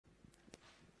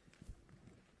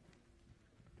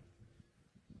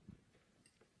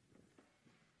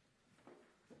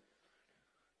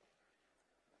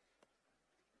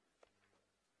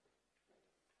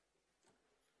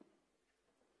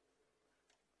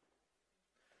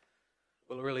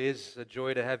Well, it really is a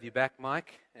joy to have you back,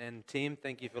 Mike and team.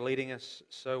 Thank you for leading us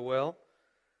so well.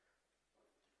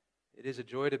 It is a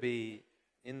joy to be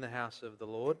in the house of the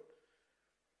Lord.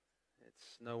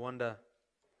 It's no wonder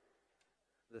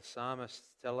the psalmists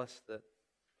tell us that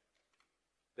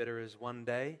better is one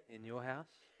day in your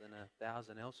house than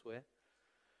 1,000 elsewhere.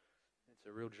 It's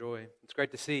a real joy. It's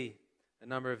great to see a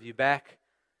number of you back,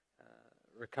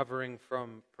 recovering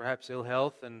from perhaps ill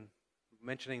health, and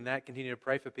mentioning that, continue to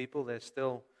pray for people. There's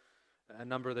still a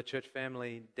number of the church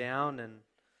family down and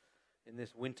in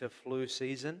this winter flu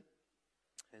season.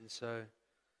 And so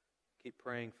keep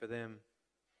praying for them.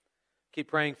 Keep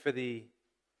praying for the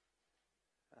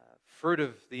fruit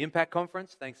of the Impact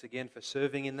Conference. Thanks again for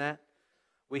serving in that.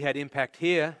 We had Impact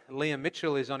here. Liam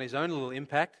Mitchell is on his own little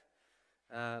Impact.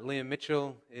 Liam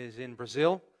Mitchell is in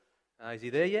Brazil. Is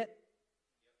he there yet?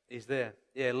 He's there.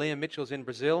 Yeah, Liam Mitchell's in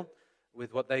Brazil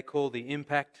with what they call the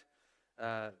Impact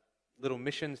little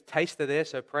missions taster there.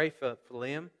 So pray for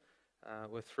Liam.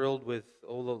 We're thrilled with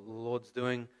all the Lord's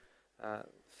doing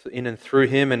in and through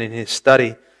him and in his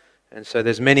study. And so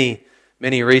there's many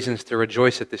reasons to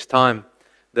rejoice at this time.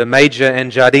 The Major and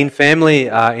Jardine family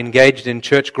are engaged in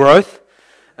church growth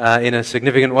in a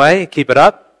significant way. Keep it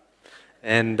up.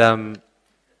 And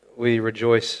we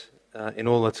rejoice in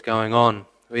all that's going on.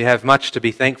 We have much to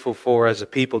be thankful for as a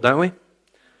people, don't we?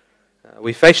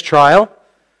 We face trial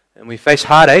and we face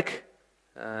heartache,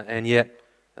 and yet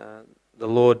the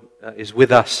Lord is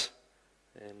with us,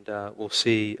 and we'll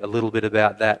see a little bit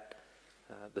about that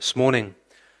this morning.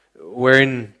 We're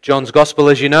in John's Gospel,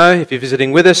 as you know. If you're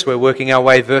visiting with us, we're working our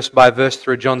way verse by verse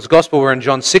through John's Gospel. We're in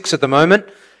John 6 at the moment,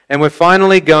 and we're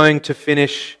finally going to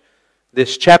finish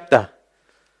this chapter.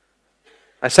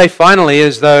 I say finally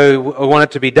as though I want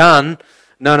it to be done.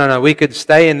 No. We could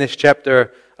stay in this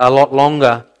chapter a lot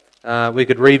longer. We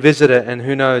could revisit it, and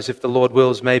who knows, if the Lord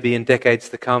wills, maybe in decades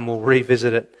to come we'll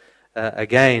revisit it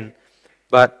again.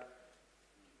 But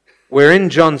we're in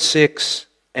John 6,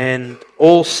 and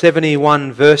all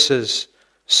 71 verses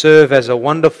serve as a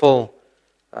wonderful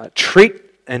treat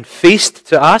and feast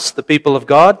to us, the people of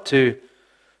God, to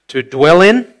dwell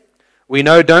in. We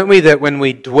know, don't we, that when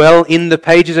we dwell in the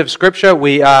pages of Scripture,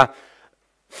 we are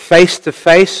face to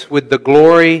face with the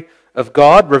glory of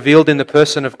God revealed in the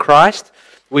person of Christ.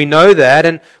 We know that.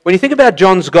 And when you think about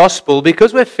John's Gospel,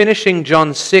 because we're finishing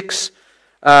John 6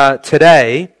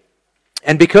 today,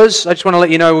 and because I just want to let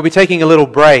you know we'll be taking a little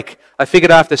break. I figured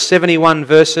after 71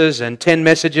 verses and 10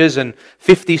 messages and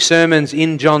 50 sermons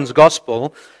in John's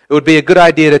Gospel, it would be a good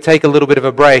idea to take a little bit of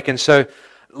a break. And so,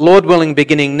 Lord willing,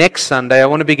 beginning next Sunday, I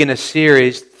want to begin a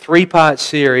series, 3-part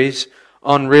series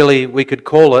on, really, we could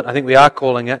call it, I think we are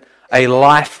calling it, a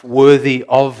life worthy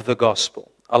of the gospel.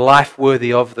 A life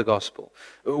worthy of the gospel.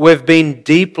 We've been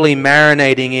deeply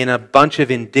marinating in a bunch of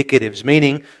indicatives,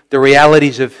 meaning the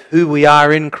realities of who we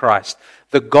are in Christ,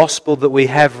 the gospel that we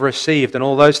have received, and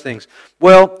all those things.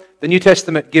 Well, the New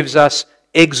Testament gives us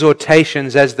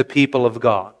exhortations as the people of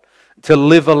God to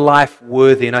live a life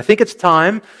worthy. And I think it's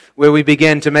time where we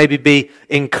begin to maybe be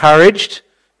encouraged,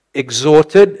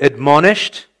 exhorted,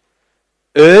 admonished,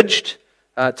 urged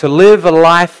to live a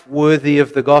life worthy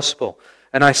of the gospel.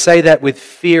 And I say that with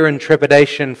fear and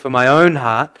trepidation for my own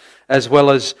heart, as well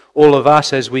as all of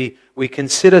us, as we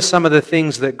consider some of the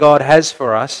things that God has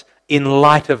for us in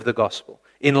light of the gospel,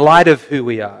 in light of who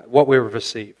we are, what we've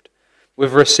received.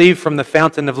 We've received from the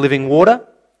fountain of living water.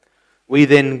 We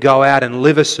then go out and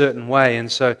live a certain way.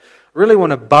 And so I really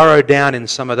want to burrow down in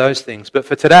some of those things. But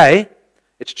for today,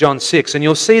 it's John 6. And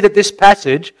you'll see that this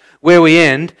passage, where we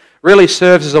end, really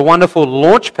serves as a wonderful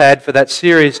launch pad for that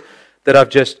series that I've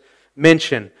just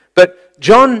mentioned. But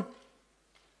John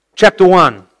chapter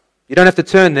 1, you don't have to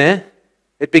turn there.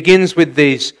 It begins with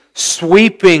these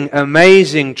sweeping,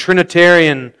 amazing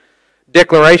Trinitarian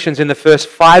declarations in the first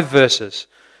 5 verses.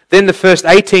 Then the first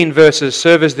 18 verses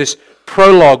serve as this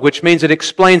prologue, which means it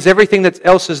explains everything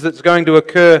that's going to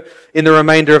occur in the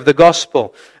remainder of the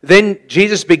gospel. Then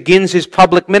Jesus begins his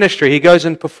public ministry. He goes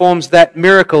and performs that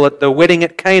miracle at the wedding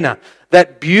at Cana,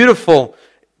 that beautiful,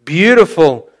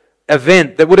 beautiful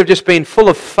event that would have just been full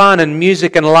of fun and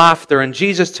music and laughter, and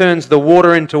Jesus turns the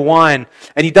water into wine,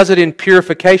 and he does it in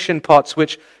purification pots,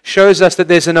 which shows us that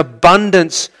there's an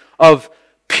abundance of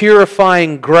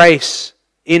purifying grace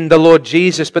in the Lord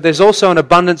Jesus, but there's also an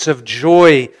abundance of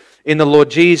joy in the Lord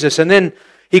Jesus. And then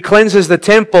he cleanses the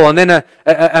temple, and then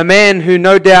a man who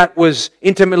no doubt was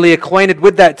intimately acquainted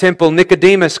with that temple,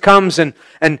 Nicodemus, comes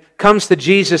to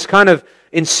Jesus kind of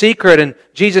in secret, and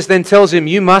Jesus then tells him,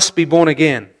 you must be born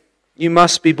again. You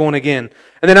must be born again.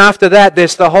 And then after that,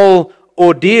 there's the whole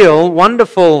ordeal,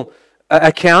 wonderful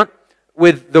account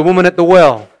with the woman at the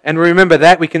well. And remember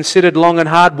that. We considered long and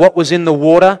hard what was in the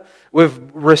water. We've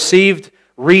received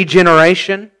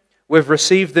regeneration. We've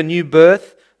received the new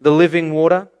birth, the living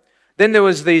water. Then there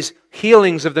was these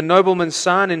healings of the nobleman's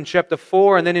son in chapter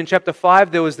 4. And then in chapter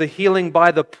 5, there was the healing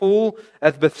by the pool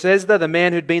at Bethesda, the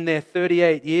man who'd been there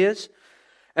 38 years.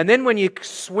 And then when you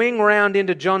swing round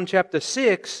into John chapter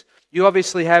 6, you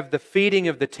obviously have the feeding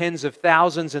of the tens of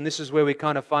thousands. And this is where we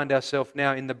kind of find ourselves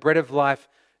now in the bread of life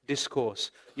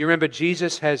discourse. You remember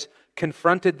Jesus has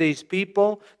confronted these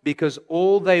people because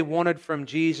all they wanted from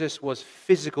Jesus was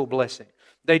physical blessing.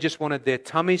 They just wanted their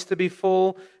tummies to be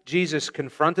full. Jesus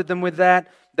confronted them with that.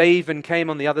 They even came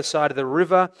on the other side of the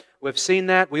river. We've seen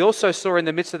that. We also saw in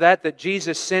the midst of that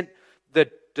Jesus sent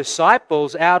the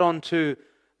disciples out onto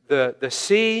the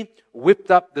sea,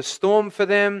 whipped up the storm for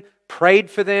them, prayed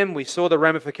for them. We saw the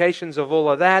ramifications of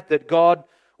all of that, that God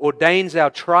ordains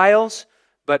our trials,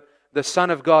 but the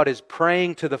Son of God is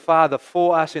praying to the Father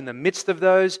for us in the midst of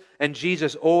those, and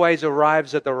Jesus always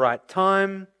arrives at the right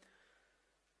time.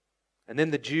 And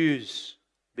then the Jews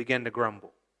began to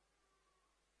grumble.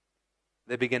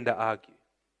 They began to argue.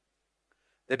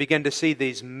 They began to see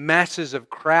these masses of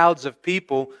crowds of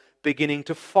people beginning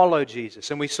to follow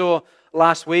Jesus. And we saw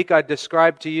last week, I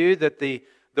described to you that the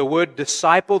word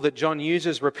disciple that John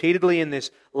uses repeatedly in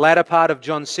this latter part of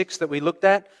John 6 that we looked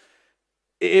at,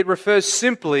 it refers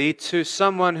simply to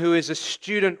someone who is a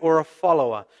student or a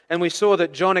follower. And we saw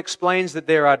that John explains that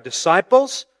there are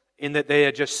disciples, in that they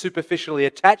are just superficially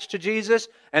attached to Jesus,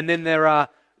 and then there are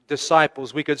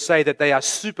disciples. We could say that they are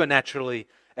supernaturally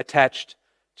attached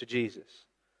to Jesus.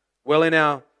 Well, in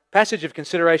our passage of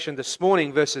consideration this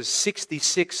morning, verses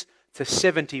 66 to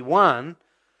 71,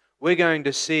 we're going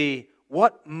to see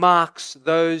what marks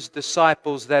those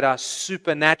disciples that are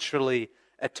supernaturally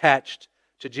attached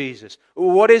to Jesus.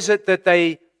 What is it that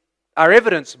they are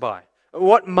evidenced by?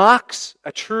 What marks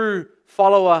a true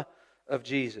follower of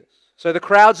Jesus? So the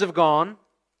crowds have gone,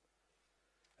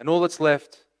 and all that's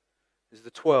left is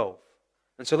the 12.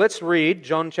 And so let's read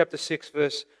John chapter 6,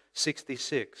 verse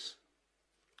 66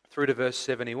 through to verse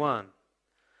 71.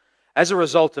 As a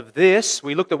result of this,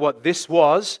 we looked at what this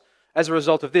was. As a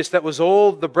result of this, that was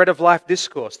all the bread of life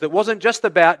discourse. That wasn't just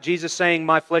about Jesus saying,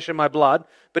 my flesh and my blood,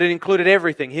 but it included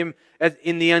everything. Him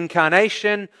in the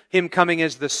incarnation, Him coming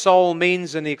as the sole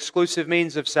means and the exclusive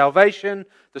means of salvation,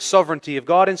 the sovereignty of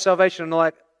God in salvation,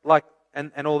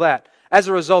 and all that. As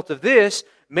a result of this,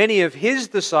 many of His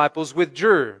disciples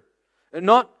withdrew.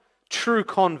 Not true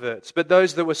converts, but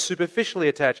those that were superficially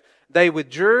attached. They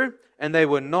withdrew and they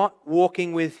were not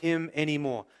walking with Him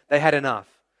anymore. They had enough.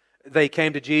 They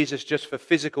came to Jesus just for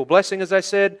physical blessing, as I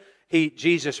said.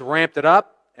 Jesus ramped it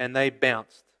up and they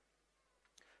bounced.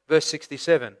 Verse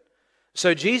 67.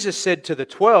 So Jesus said to the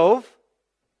 12,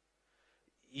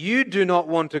 you do not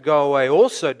want to go away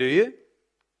also, do you?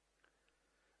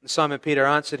 And Simon Peter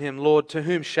answered Him, Lord, to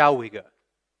whom shall we go?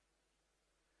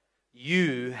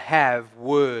 You have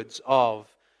words of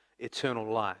eternal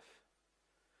life.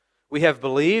 We have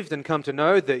believed and come to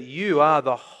know that you are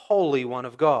the Holy One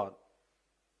of God.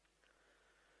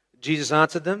 Jesus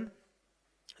answered them,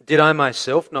 did I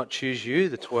myself not choose you,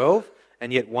 the 12,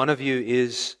 and yet one of you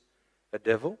is a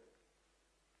devil?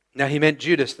 Now He meant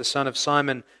Judas, the son of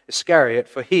Simon Iscariot,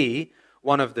 for he,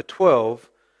 one of the 12,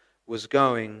 was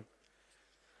going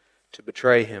to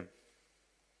betray Him.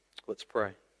 Let's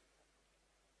pray.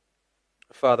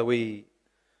 Father, we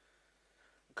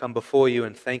come before You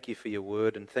and thank You for Your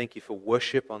word and thank You for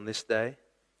worship on this day.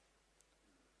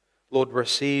 Lord,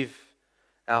 receive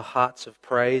our hearts of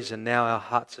praise and now our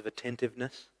hearts of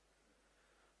attentiveness.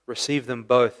 Receive them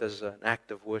both as an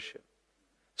act of worship.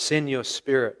 Send Your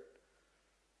Spirit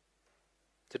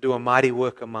to do a mighty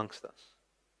work amongst us.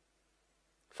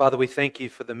 Father, we thank You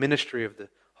for the ministry of the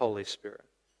Holy Spirit.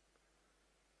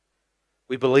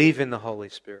 We believe in the Holy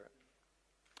Spirit.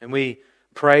 And we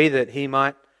pray that He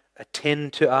might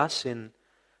attend to us in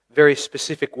very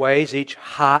specific ways, each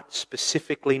heart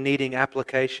specifically needing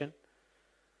application.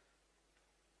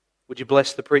 Would You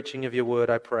bless the preaching of Your word,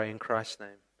 I pray, in Christ's name.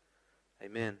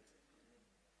 Amen.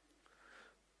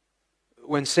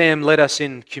 When Sam led us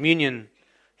in communion,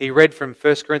 he read from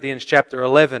 1 Corinthians chapter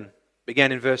 11,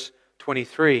 began in verse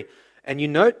 23. And you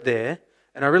note there,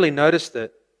 and I really noticed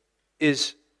it,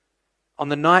 is on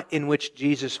the night in which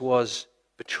Jesus was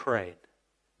betrayed.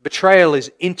 Betrayal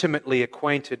is intimately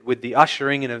acquainted with the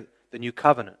ushering in of the new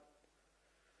covenant.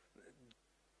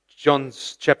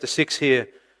 John's chapter 6 here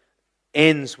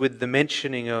ends with the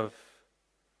mentioning of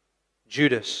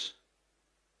Judas,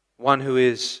 one who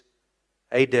is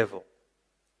a devil,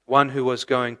 one who was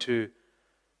going to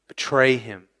betray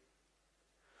Him.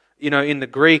 in the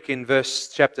Greek, in verse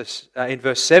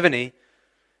 70,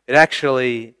 it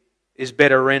actually is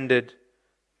better rendered,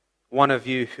 one of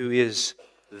you who is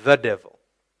the devil.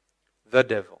 The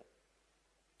devil.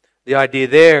 The idea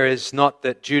there is not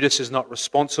that Judas is not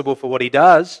responsible for what he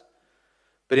does,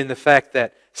 but in the fact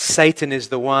that Satan is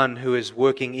the one who is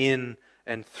working in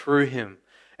and through him.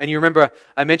 And you remember,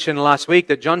 I mentioned last week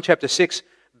that John chapter 6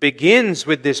 begins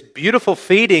with this beautiful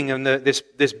feeding and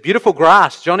this beautiful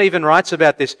grass. John even writes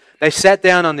about this. They sat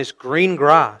down on this green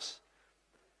grass.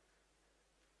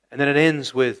 And then it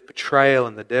ends with betrayal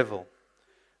and the devil.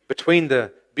 Between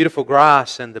the beautiful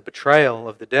grass and the betrayal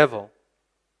of the devil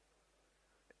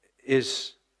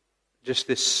is just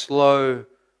this slow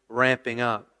ramping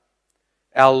up.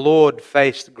 Our Lord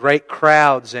faced great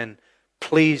crowds and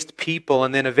pleased people,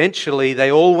 and then eventually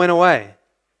they all went away.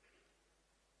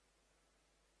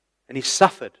 And He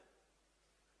suffered.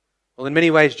 Well, in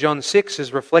many ways, John 6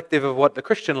 is reflective of what the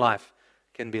Christian life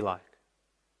can be like.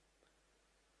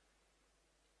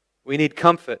 We need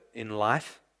comfort in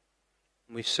life.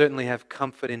 And we certainly have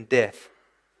comfort in death.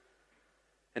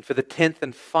 And for the 10th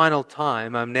and final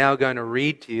time, I'm now going to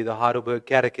read to you the Heidelberg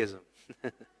Catechism.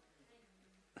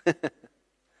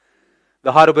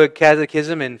 The Heidelberg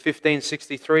Catechism in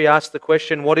 1563 asked the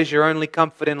question, what is your only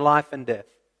comfort in life and death?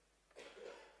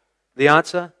 The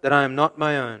answer, that I am not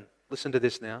my own. Listen to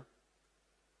this now.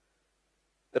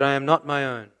 That I am not my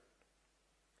own,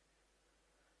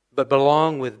 but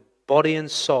belong with body and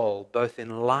soul, both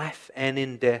in life and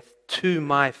in death, to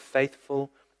my faithful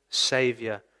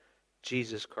Savior,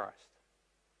 Jesus Christ.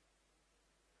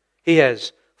 He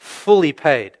has fully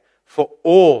paid for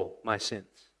all my sins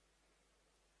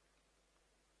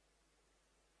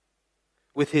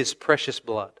with His precious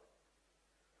blood,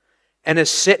 and has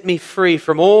set me free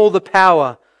from all the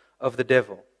power of the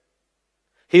devil.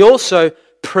 He also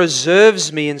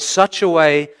preserves me in such a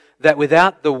way that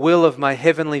without the will of my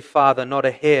heavenly Father, not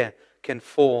a hair can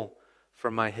fall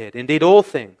from my head. Indeed, all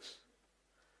things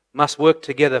must work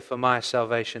together for my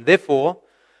salvation. Therefore,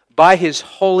 by His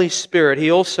Holy Spirit,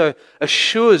 He also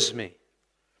assures me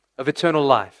of eternal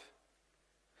life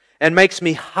and makes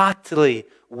me heartily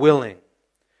willing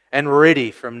and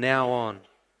ready from now on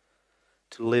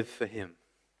to live for Him.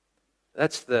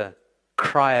 That's the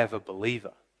cry of a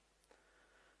believer.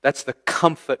 That's the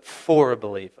comfort for a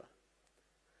believer.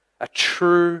 A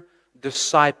true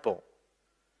disciple.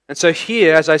 And so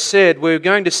here, as I said, we're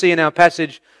going to see in our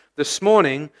passage this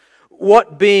morning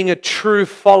what being a true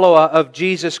follower of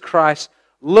Jesus Christ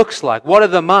looks like. What are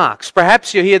the marks?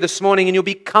 Perhaps you're here this morning and you'll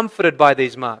be comforted by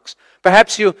these marks.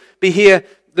 Perhaps you'll be here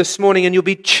this morning and you'll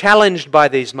be challenged by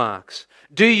these marks.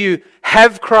 Do you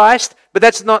have Christ? But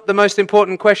that's not the most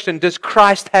important question. Does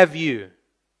Christ have you?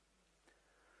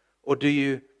 Or do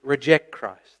you reject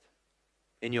Christ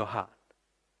in your heart?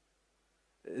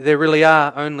 There really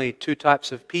are only two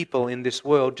types of people in this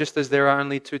world, just as there are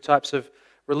only two types of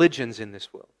religions in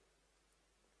this world.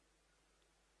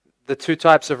 The two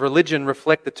types of religion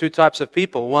reflect the two types of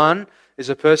people. One is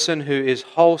a person who is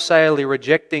wholesalely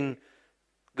rejecting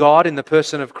God in the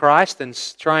person of Christ and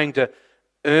trying to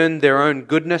earn their own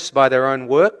goodness by their own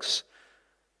works.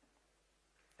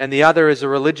 And the other is a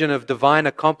religion of divine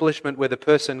accomplishment where the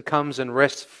person comes and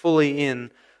rests fully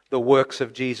in the works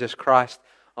of Jesus Christ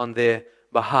on their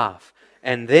behalf.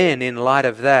 And then, in light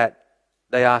of that,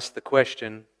 they ask the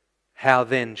question, how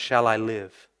then shall I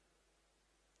live?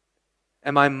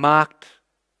 Am I marked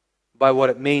by what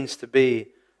it means to be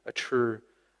a true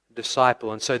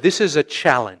disciple? And so this is a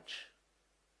challenge.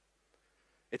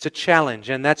 It's a challenge,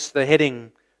 and that's the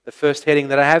heading, the first heading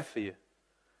that I have for you.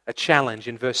 A challenge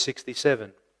in verse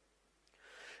 67.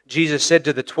 Jesus said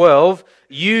to the 12,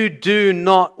 you do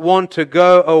not want to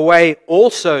go away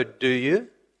also, do you?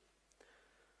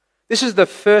 This is the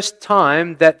first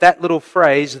time that little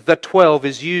phrase, the 12,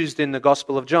 is used in the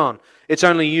Gospel of John. It's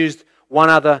only used one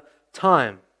other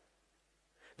time.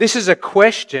 This is a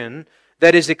question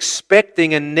that is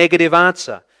expecting a negative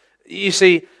answer. You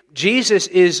see, Jesus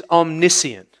is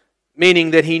omniscient,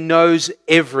 meaning that He knows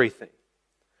everything.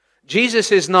 Jesus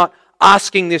is not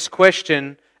asking this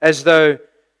question as though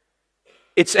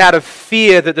it's out of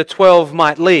fear that the 12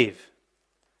 might leave.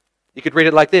 You could read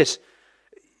it like this.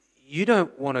 You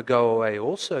don't want to go away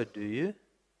also, do you?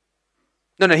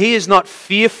 No, He is not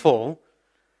fearful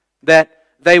that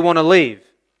they want to leave.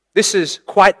 This is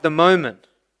quite the moment.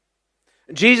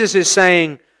 Jesus is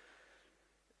saying,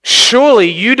 surely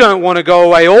you don't want to go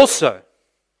away also,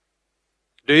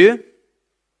 do you?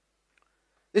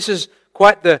 This is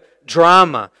quite the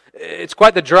drama. It's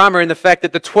quite the drama in the fact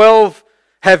that the 12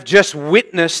 have just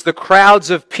witnessed the crowds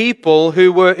of people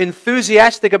who were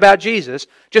enthusiastic about Jesus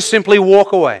just simply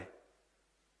walk away.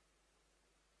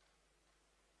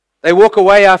 They walk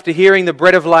away after hearing the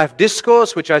bread of life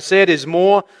discourse, which I said is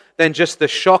more than just the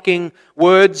shocking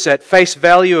words at face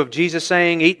value of Jesus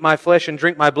saying, "Eat my flesh and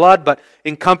drink my blood," but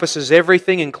encompasses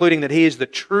everything, including that He is the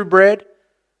true bread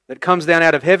that comes down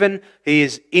out of heaven. He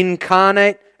is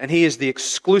incarnate, and He is the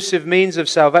exclusive means of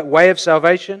way of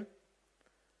salvation.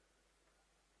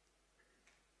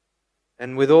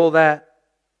 And with all that,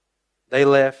 they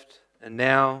left, and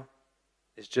now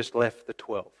is just left the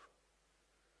 12.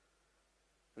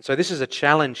 And so this is a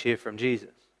challenge here from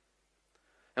Jesus.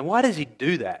 And why does He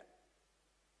do that?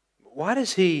 Why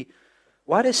does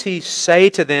He say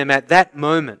to them at that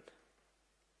moment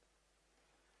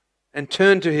and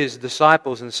turn to His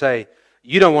disciples and say,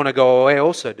 "You don't want to go away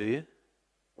also, do you?"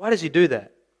 Why does He do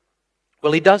that?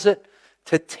 Well, He does it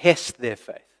to test their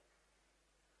faith.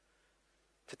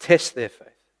 To test their faith.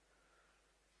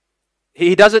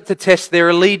 He does it to test their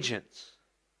allegiance.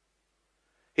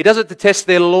 He does it to test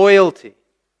their loyalty.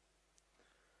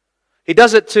 He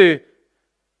does it to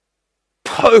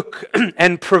poke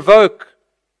and provoke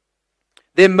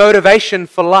their motivation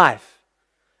for life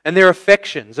and their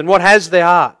affections and what has their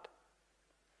heart.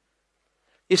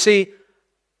 You see,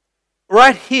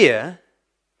 right here,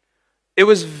 it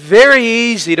was very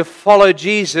easy to follow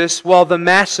Jesus while the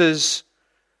masses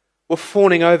were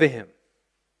fawning over Him.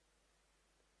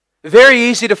 Very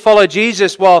easy to follow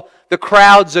Jesus while the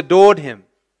crowds adored Him.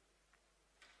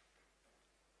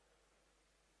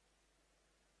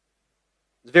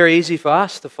 It's very easy for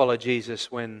us to follow Jesus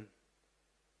when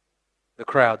the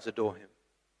crowds adore Him.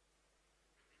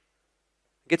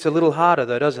 It gets a little harder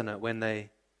though, doesn't it, when they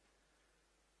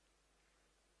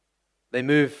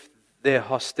move their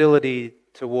hostility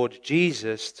towards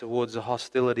Jesus towards the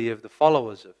hostility of the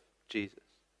followers of Jesus.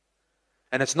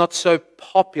 And it's not so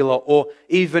popular or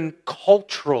even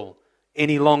cultural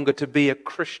any longer to be a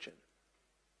Christian.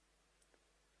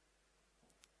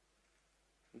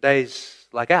 Days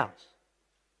like ours.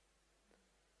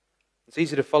 It's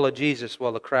easy to follow Jesus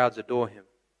while the crowds adore Him.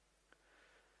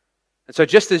 And so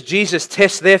just as Jesus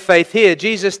tests their faith here,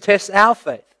 Jesus tests our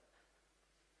faith.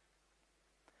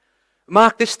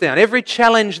 Mark this down. Every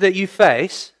challenge that you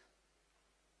face,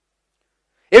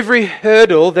 every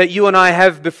hurdle that you and I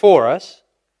have before us,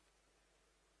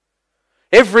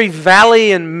 every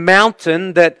valley and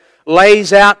mountain that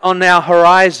lays out on our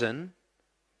horizon,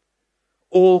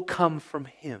 all come from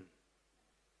Him.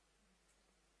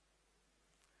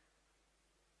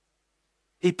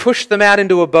 He pushed them out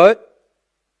into a boat,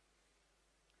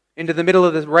 into the middle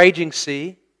of the raging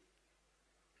sea.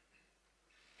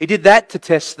 He did that to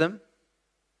test them.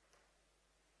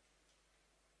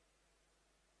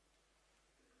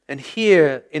 And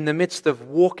here, in the midst of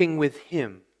walking with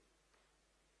Him,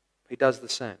 He does the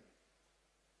same.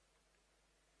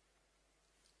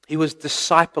 He was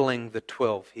discipling the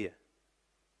 12 here.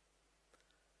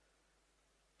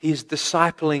 He is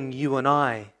discipling you and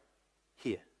I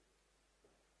here.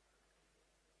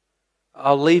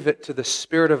 I'll leave it to the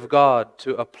Spirit of God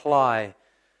to apply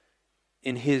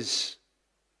in His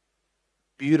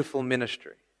beautiful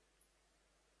ministry.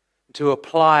 To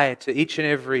apply to each and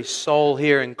every soul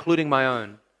here, including my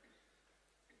own,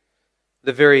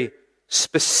 the very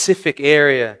specific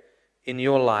area in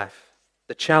your life,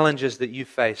 the challenges that you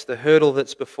face, the hurdle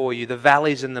that's before you, the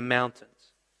valleys and the mountains.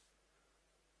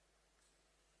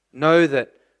 Know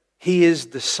that He is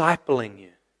discipling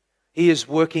you. He is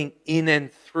working in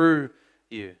and through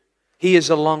you. He is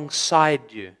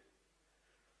alongside you.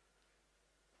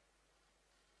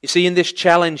 You see, in this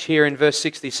challenge here in verse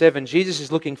 67, Jesus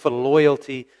is looking for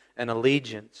loyalty and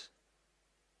allegiance.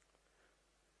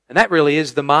 And that really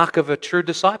is the mark of a true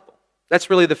disciple. That's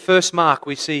really the first mark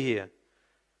we see here.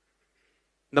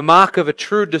 The mark of a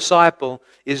true disciple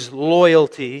is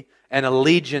loyalty and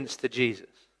allegiance to Jesus.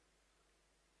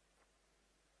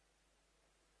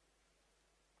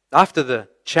 After the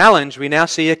challenge, we now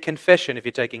see a confession, if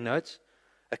you're taking notes.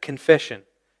 A confession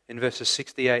in verses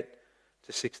 68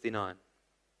 to 69.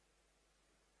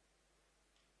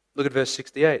 Look at verse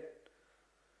 68.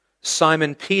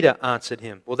 Simon Peter answered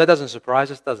Him. Well, that doesn't surprise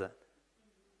us, does it?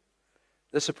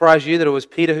 Does it surprise you that it was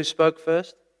Peter who spoke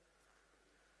first?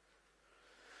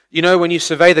 You know, when you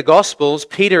survey the Gospels,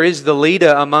 Peter is the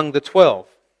leader among the 12.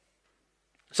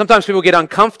 Sometimes people get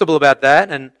uncomfortable about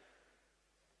that, and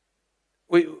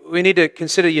we need to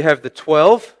consider you have the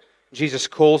 12. Jesus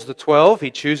calls the 12.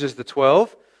 He chooses the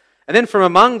 12. And then from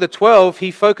among the 12,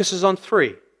 He focuses on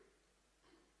 3.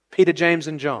 Peter, James,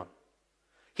 and John.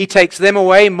 He takes them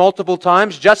away multiple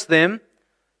times, just them.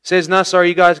 Says, no, sorry,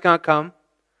 you guys can't come.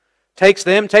 Takes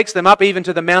them up even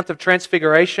to the Mount of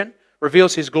Transfiguration,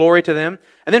 reveals His glory to them.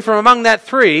 And then from among that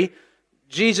 3,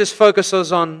 Jesus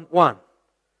focuses on 1.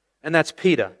 and that's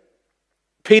Peter.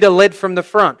 Peter led from the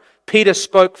front. Peter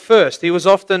spoke first. He was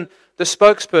often the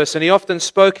spokesperson. He often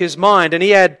spoke his mind, and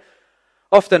he had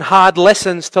often hard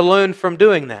lessons to learn from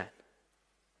doing that.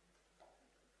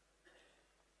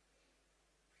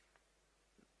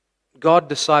 God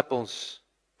disciples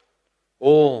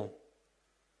all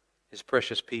His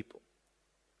precious people.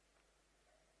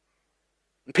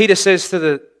 And Peter says to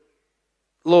the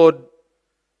Lord,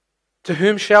 "To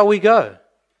whom shall we go?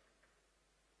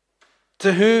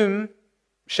 To whom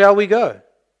shall we go?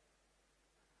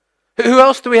 Who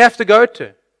else do we have to go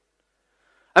to?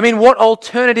 I mean, what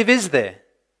alternative is there?"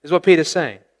 Is what Peter's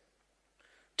saying.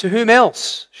 To whom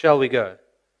else shall we go?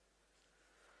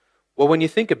 Well, when you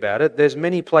think about it, there's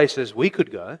many places we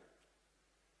could go.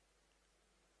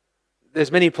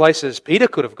 There's many places Peter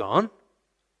could have gone.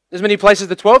 There's many places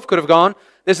the 12 could have gone.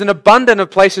 There's an abundance of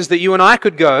places that you and I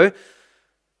could go.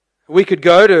 We could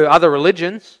go to other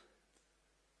religions.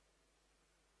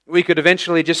 We could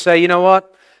eventually just say, you know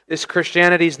what? This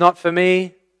Christianity is not for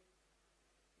me.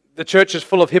 The church is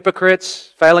full of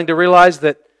hypocrites, failing to realize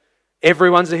that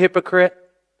everyone's a hypocrite.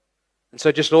 And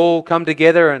so just all come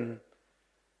together and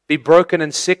be broken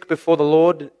and sick before the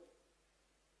Lord.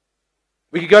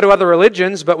 We could go to other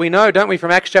religions, but we know, don't we,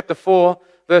 from Acts chapter 4,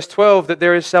 verse 12, that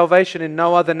there is salvation in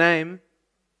no other name.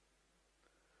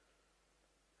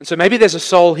 And so maybe there's a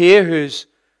soul here who's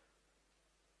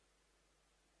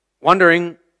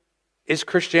wondering, is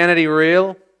Christianity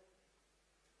real?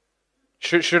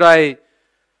 Should I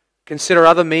consider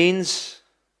other means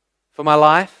for my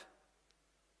life?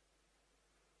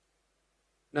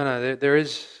 No, there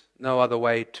is no other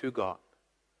way to God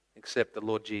except the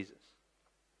Lord Jesus.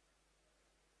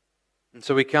 And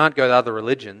so we can't go to other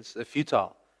religions. They're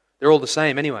futile. They're all the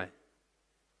same anyway.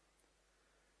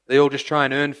 They all just try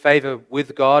and earn favor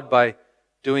with God by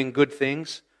doing good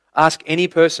things. Ask any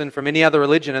person from any other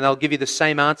religion and they'll give you the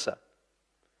same answer.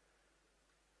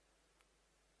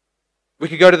 We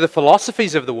could go to the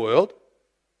philosophies of the world.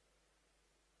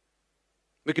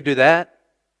 We could do that.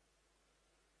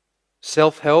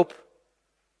 Self-help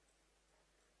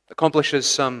accomplishes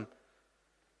some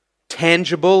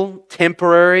tangible,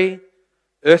 temporary,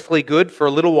 earthly good for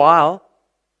a little while.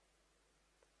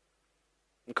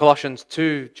 And Colossians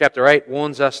 2, chapter 8,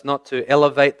 warns us not to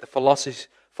elevate the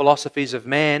philosophies of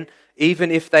man, even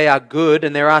if they are good,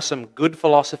 and there are some good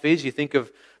philosophies. You think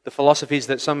of the philosophies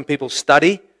that some people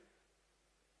study,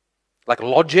 like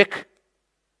logic.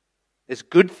 There's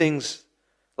good things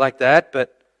like that,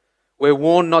 but we're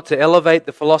warned not to elevate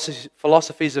the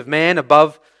philosophies of man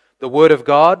above the Word of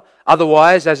God.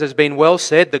 Otherwise, as has been well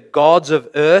said, the gods of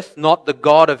earth, not the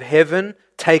God of heaven,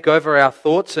 take over our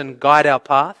thoughts and guide our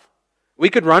path. We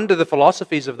could run to the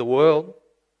philosophies of the world.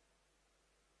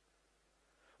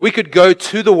 We could go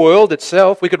to the world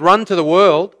itself. We could run to the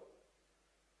world.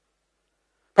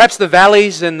 Perhaps the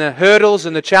valleys and the hurdles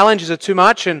and the challenges are too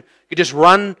much and you just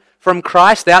run from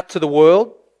Christ out to the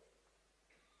world.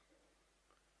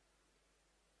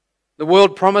 The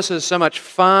world promises so much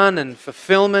fun and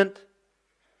fulfillment.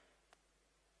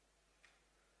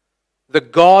 The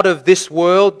God of this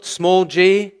world, small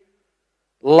g,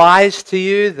 lies to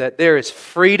you that there is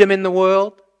freedom in the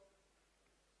world.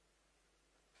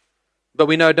 But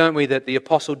we know, don't we, that the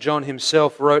Apostle John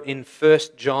himself wrote in 1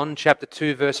 John chapter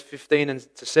 2, verse 15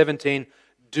 and to 17,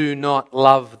 do not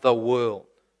love the world.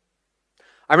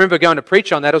 I remember going to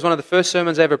preach on that. It was one of the first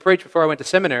sermons I ever preached before I went to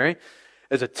seminary.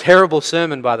 It was a terrible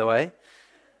sermon, by the way.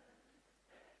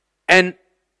 And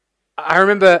I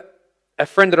remember a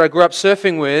friend that I grew up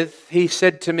surfing with, he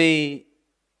said to me,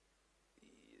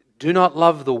 do not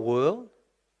love the world.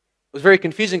 It was very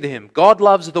confusing to him. God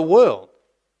loves the world.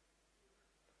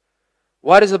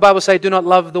 Why does the Bible say do not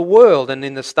love the world? And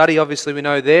in the study, obviously, we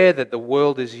know there that the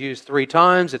world is used 3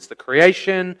 times. It's the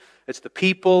creation, it's the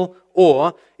people,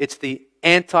 or it's the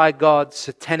anti-God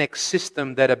satanic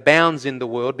system that abounds in the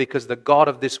world because the God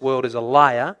of this world is a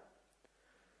liar.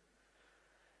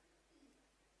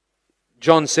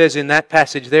 John says in that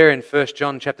passage there in 1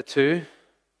 John chapter 2,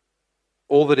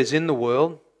 all that is in the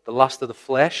world, the lust of the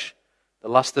flesh, the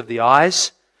lust of the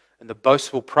eyes, and the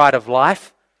boastful pride of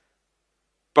life,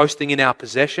 boasting in our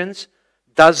possessions,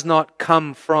 does not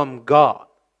come from God.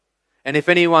 And if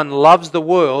anyone loves the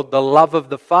world, the love of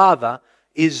the Father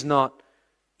is not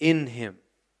in him.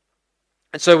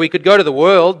 And so we could go to the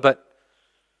world, but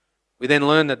we then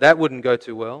learn that that wouldn't go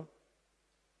too well.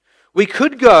 We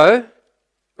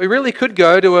really could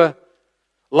go to a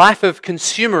life of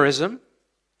consumerism.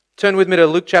 Turn with me to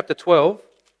Luke chapter 12.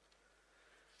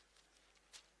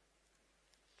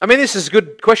 I mean, this is a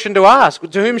good question to ask.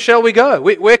 To whom shall we go?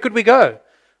 Where could we go?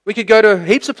 We could go to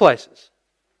heaps of places.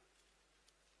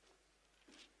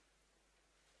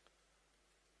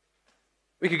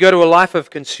 We could go to a life of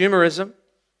consumerism.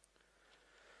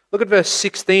 Look at verse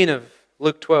 16 of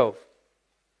Luke 12.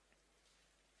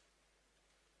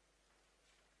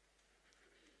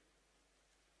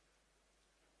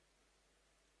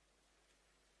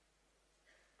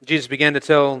 Jesus began to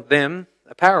tell them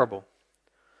a parable,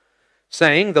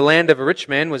 saying, "The land of a rich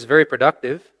man was very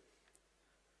productive.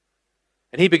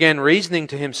 And he began reasoning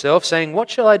to himself, saying, 'What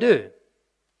shall I do,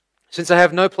 since I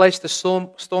have no place to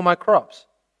store my crops?'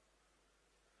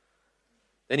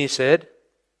 Then he said,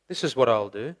 'This is what I'll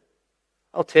do.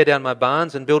 I'll tear down my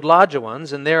barns and build larger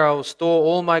ones, and there I will store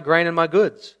all my grain and my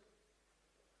goods.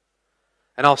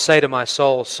 And I'll say to my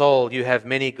soul, Soul, you have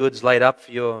many goods laid up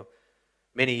for your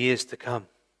many years to come.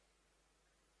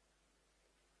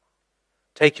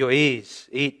 Take your ease,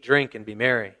 eat, drink, and be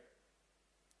merry.'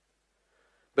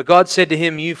 But God said to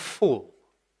him, 'You fool,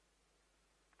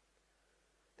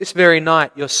 this very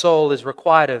night your soul is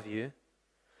required of you,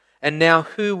 and now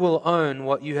who will own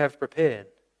what you have prepared?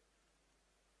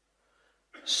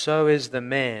 So is the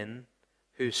man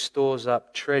who stores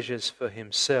up treasures for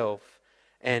himself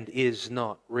and is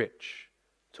not rich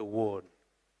toward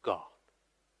God.'"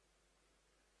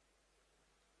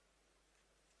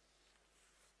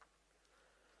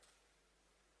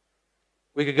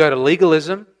 We could go to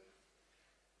legalism.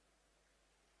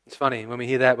 It's funny, when we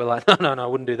hear that, we're like, no, I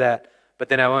wouldn't do that. But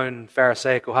then our own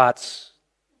Pharisaical hearts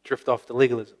drift off to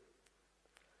legalism.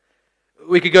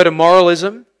 We could go to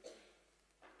moralism.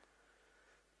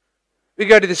 We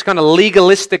go to this kind of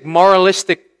legalistic,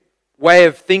 moralistic way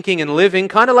of thinking and living,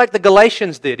 kind of like the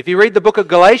Galatians did. If you read the book of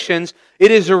Galatians,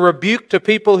 it is a rebuke to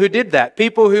people who did that.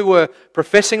 People who were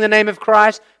professing the name of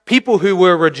Christ, people who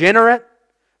were regenerate,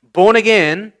 born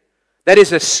again. That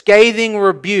is a scathing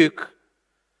rebuke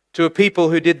to a people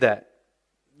who did that.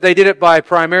 They did it by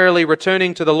primarily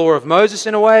returning to the law of Moses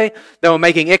in a way. They were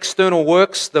making external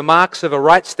works the marks of a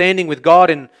right standing with God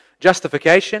in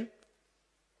justification.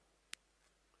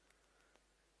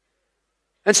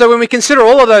 And so when we consider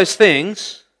all of those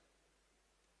things,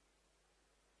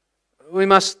 we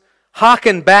must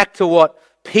hearken back to what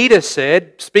Peter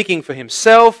said, speaking for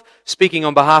himself, speaking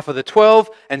on behalf of the 12,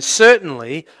 and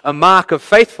certainly a mark of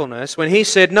faithfulness when he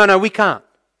said, no, we can't.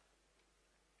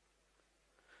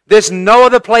 There's no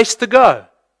other place to go.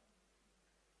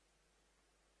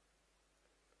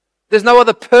 There's no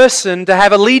other person to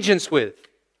have allegiance with.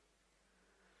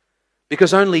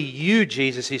 Because only you,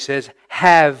 Jesus, he says,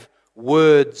 have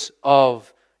words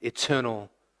of eternal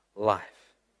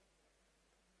life.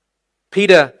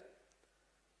 Peter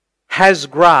has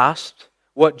grasped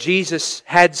what Jesus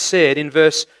had said in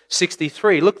verse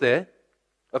 63. Look there,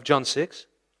 of John 6.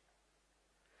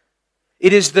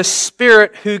 It is the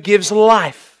Spirit who gives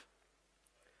life.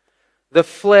 The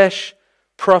flesh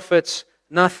profits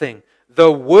nothing.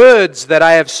 The words that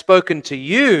I have spoken to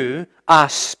you are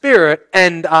spirit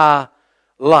and are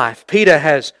life. Peter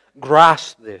has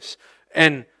grasped this.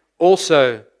 And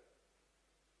also,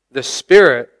 the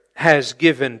Spirit has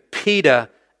given Peter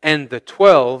and the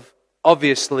 12,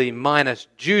 obviously minus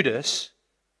Judas,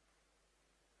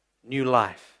 new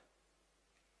life.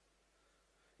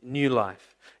 New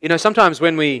life. You know, sometimes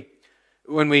when we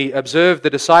observe the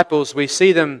disciples, we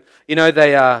see them,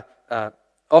 they are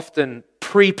often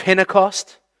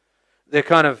pre-Pentecost. They're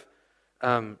kind of,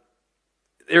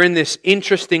 they're in this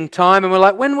interesting time, and we're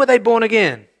like, when were they born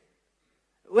again?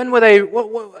 When were they,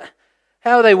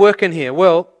 how are they working here?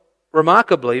 Well,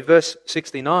 remarkably, verse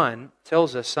 69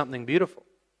 tells us something beautiful.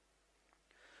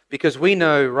 Because we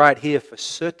know right here for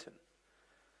certain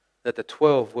that the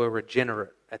 12 were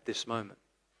regenerate at this moment.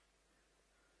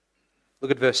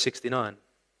 Look at verse 69.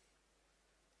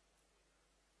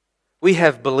 We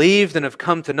have believed and have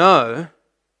come to know.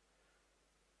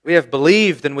 We have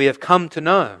believed and we have come to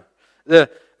know. The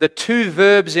two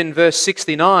verbs in verse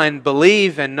 69,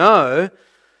 believe and know,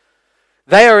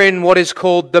 they are in what is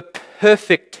called the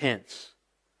perfect tense.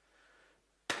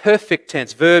 Perfect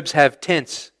tense. Verbs have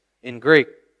tense in Greek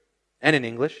and in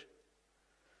English.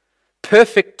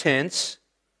 Perfect tense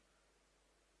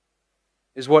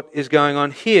is what is going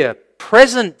on here.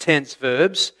 Present tense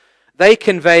verbs, they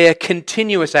convey a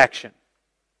continuous action.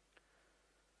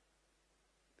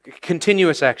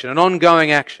 Continuous action, an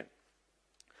ongoing action.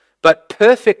 But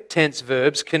perfect tense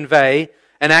verbs convey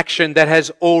an action that has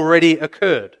already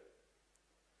occurred.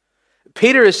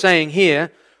 Peter is saying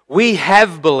here, we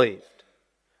have believed.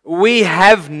 We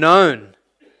have known.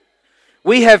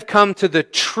 We have come to the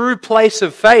true place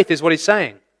of faith, is what he's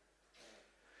saying.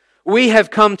 We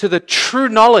have come to the true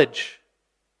knowledge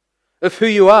of who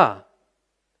you are.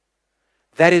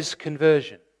 That is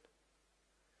conversion.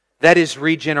 That is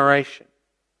regeneration.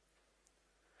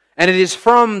 And it is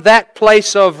from that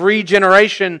place of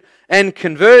regeneration and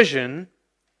conversion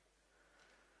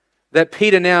that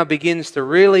Peter now begins to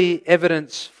really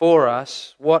evidence for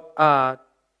us what are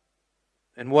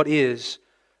and what is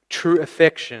true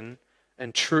affection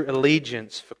and true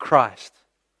allegiance for Christ.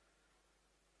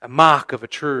 A mark of a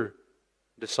true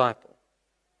disciple.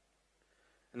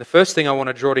 And the first thing I want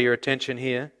to draw to your attention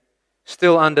here,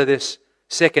 still under this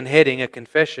second heading, a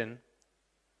confession,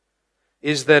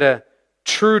 is that a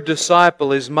true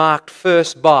disciple is marked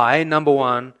first by, number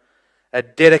one, a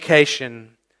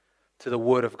dedication to the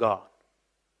Word of God.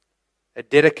 A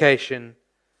dedication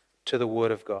to the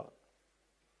Word of God.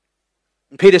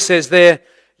 And Peter says there,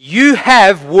 you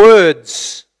have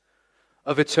words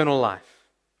of eternal life.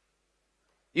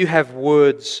 You have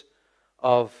words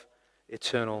of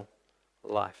eternal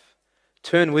life.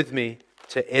 Turn with me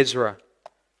to Ezra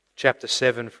chapter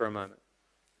 7 for a moment.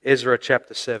 Ezra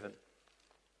chapter 7.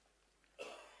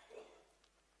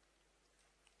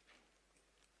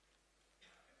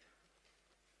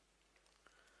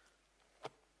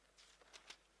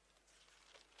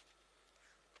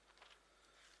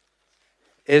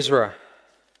 Ezra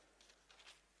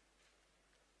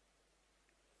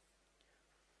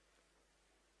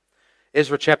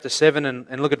chapter 7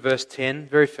 and look at verse 10,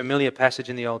 very familiar passage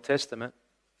in the Old Testament.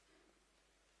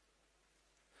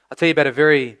 I'll tell you about a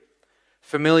very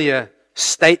familiar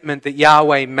statement that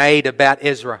Yahweh made about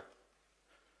Ezra.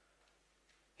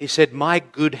 He said, my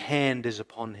good hand is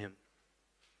upon him.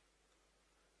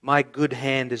 My good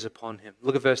hand is upon him.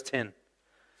 Look at verse 10.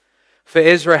 For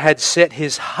Ezra had set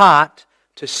his heart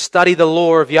to study the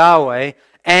law of Yahweh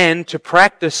and to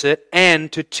practice it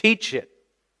and to teach it.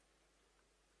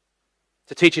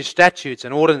 To teach his statutes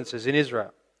and ordinances in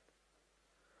Israel.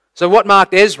 So what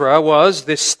marked Ezra was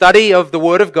this study of the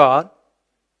Word of God,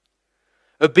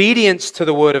 obedience to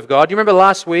the Word of God. You remember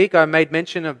last week I made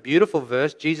mention of a beautiful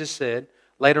verse. Jesus said,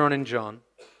 later on in John,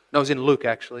 no, it was in Luke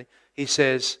actually, he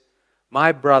says,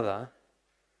 my brother,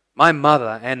 my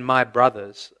mother and my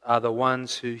brothers are the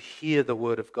ones who hear the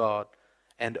Word of God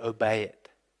and obey it.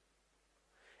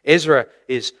 Ezra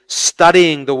is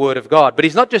studying the Word of God, but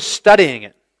he's not just studying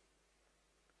it.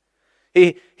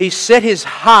 He set his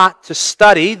heart to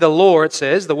study the law, it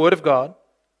says, the Word of God.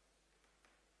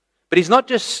 But he's not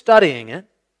just studying it.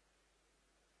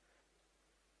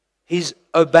 He's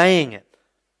obeying it.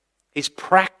 He's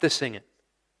practicing it.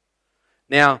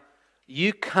 Now,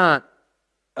 you can't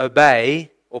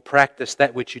obey or practice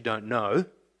that which you don't know.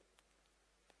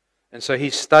 And so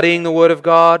he's studying the Word of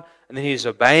God, and then he's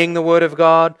obeying the Word of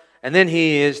God, and then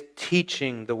he is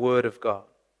teaching the Word of God.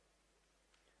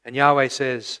 And Yahweh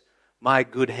says, my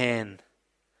good hand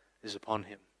is upon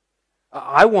him.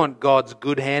 I want God's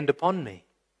good hand upon me.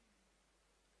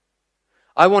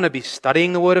 I want to be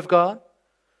studying the Word of God.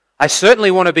 I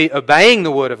certainly want to be obeying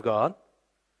the Word of God.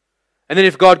 And then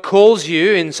if God calls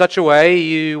you in such a way,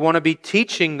 you want to be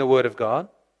teaching the Word of God.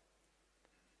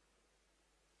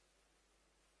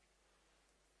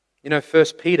 You know, 1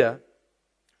 Peter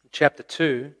chapter 2,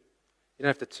 you don't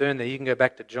have to turn there, you can go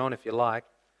back to John if you like.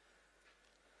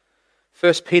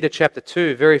 1 Peter chapter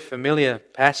 2, very familiar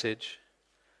passage.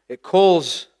 It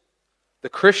calls the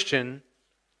Christian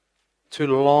to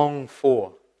long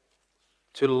for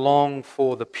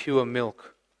the pure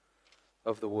milk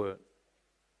of the Word.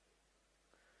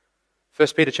 1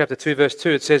 Peter chapter 2, verse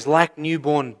 2, it says, like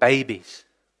newborn babies.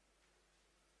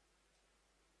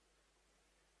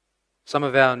 Some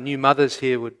of our new mothers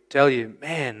here would tell you,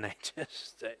 man,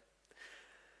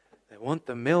 they want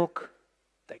the milk,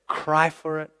 they cry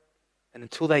for it, and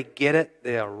until they get it,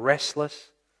 they are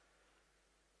restless.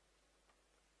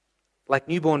 Like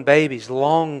newborn babies,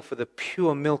 long for the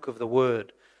pure milk of the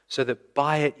Word, so that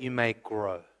by it you may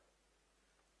grow.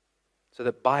 So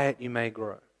that by it you may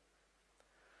grow.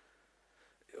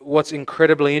 What's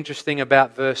incredibly interesting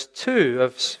about verse 2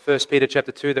 of 1 Peter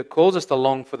chapter 2 that calls us to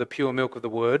long for the pure milk of the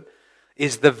Word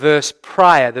is the verse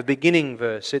prior, the beginning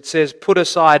verse. It says, put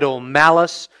aside all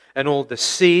malice and all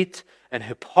deceit and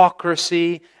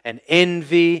hypocrisy and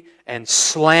envy and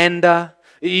slander.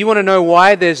 You want to know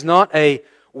why there's not a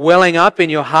welling up in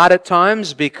your heart at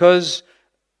times because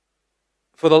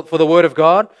for the Word of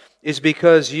God? Is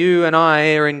because you and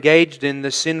I are engaged in the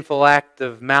sinful act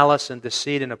of malice and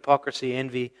deceit and hypocrisy,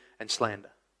 envy and slander.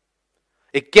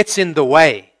 It gets in the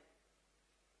way.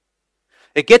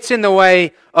 It gets in the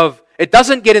way of, it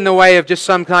doesn't get in the way of just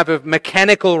some type of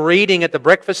mechanical reading at the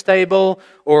breakfast table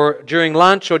or during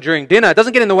lunch or during dinner. It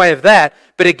doesn't get in the way of that,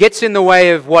 but it gets in the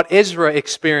way of what Ezra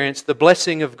experienced, the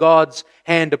blessing of God's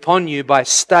hand upon you by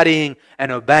studying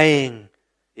and obeying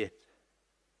it,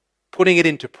 putting it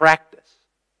into practice.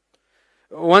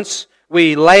 Once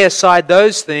we lay aside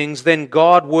those things, then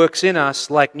God works in us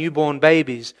like newborn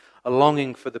babies, a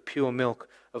longing for the pure milk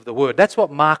of the Word. That's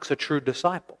what marks a true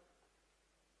disciple.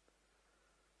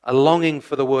 A longing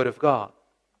for the Word of God.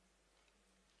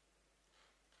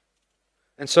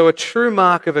 And so a true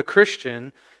mark of a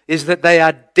Christian is that they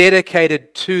are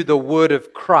dedicated to the Word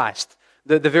of Christ,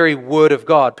 the very Word of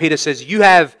God. Peter says, you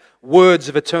have words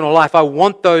of eternal life. I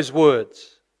want those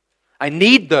words. I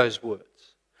need those words.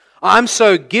 I'm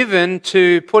so given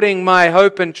to putting my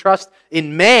hope and trust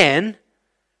in man.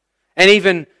 And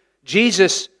even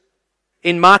Jesus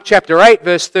in Mark chapter 8,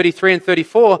 verse 33 and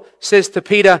 34 says to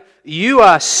Peter, you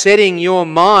are setting your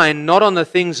mind not on the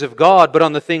things of God, but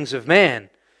on the things of man.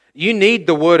 You need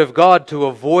the Word of God to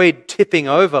avoid tipping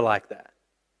over like that.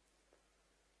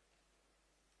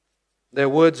 They're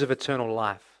words of eternal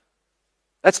life.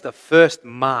 That's the first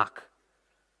mark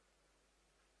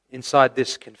inside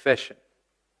this confession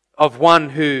of one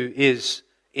who is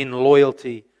in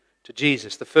loyalty to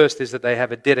Jesus. The first is that they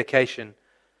have a dedication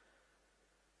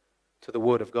to the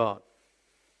Word of God.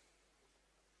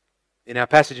 In our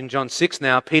passage in John 6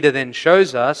 now, Peter then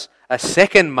shows us a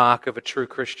second mark of a true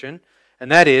Christian,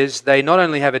 and that is they not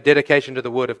only have a dedication to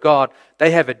the Word of God,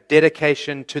 they have a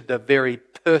dedication to the very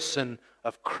person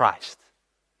of Christ.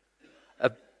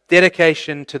 A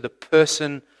dedication to the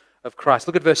person of Christ.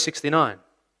 Look at verse 69.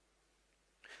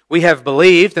 We have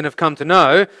believed and have come to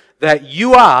know that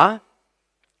you are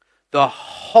the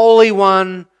Holy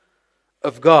One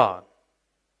of God.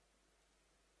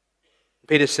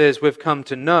 Peter says we've come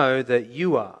to know that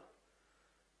you are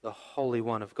the Holy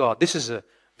One of God. This is a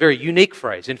very unique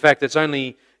phrase. In fact, it's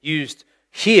only used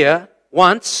here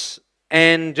once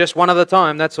and just one other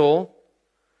time, that's all.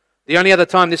 The only other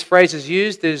time this phrase is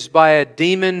used is by a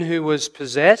demon who was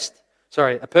possessed.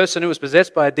 Sorry, a person who was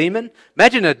possessed by a demon.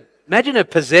 Imagine a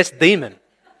possessed demon.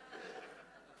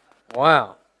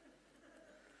 Wow.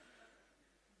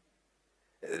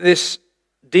 This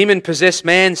demon-possessed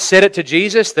man said it to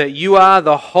Jesus that you are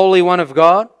the Holy One of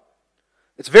God.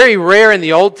 It's very rare in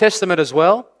the Old Testament as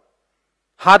well.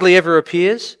 Hardly ever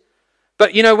appears.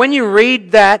 But you know, when you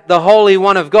read that, the Holy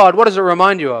One of God, what does it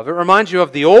remind you of? It reminds you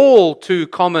of the all too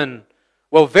common,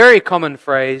 well, very common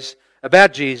phrase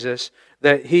about Jesus,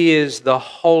 that He is the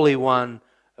Holy One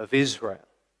of Israel.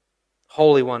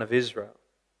 Holy One of Israel.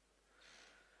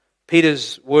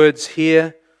 Peter's words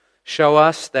here show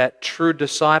us that true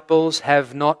disciples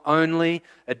have not only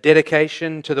a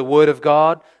dedication to the Word of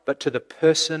God, but to the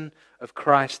person of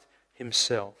Christ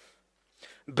Himself.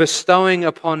 Bestowing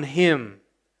upon Him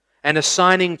and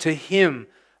assigning to Him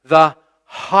the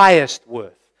highest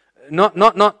worth. Not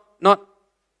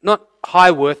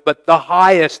high worth, but the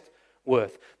highest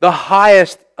worth. The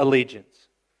highest allegiance.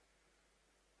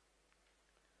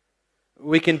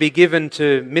 We can be given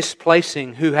to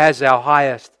misplacing who has our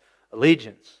highest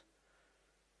allegiance.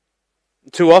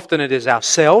 Too often it is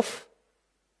ourself.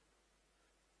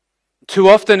 Too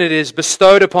often it is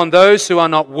bestowed upon those who are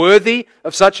not worthy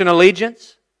of such an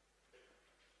allegiance.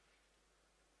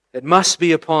 It must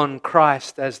be upon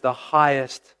Christ as the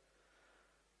highest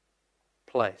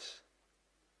place.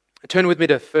 Turn with me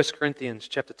to 1 Corinthians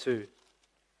chapter 2.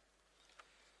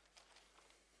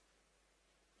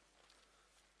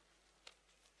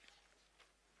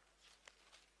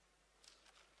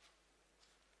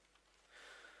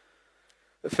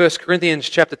 First Corinthians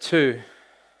chapter 2.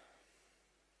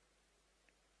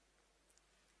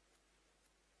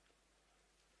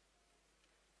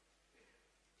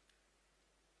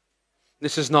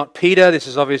 This is not Peter, this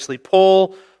is obviously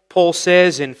Paul. Paul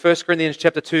says in 1 Corinthians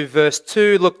chapter 2 verse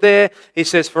 2, look there, he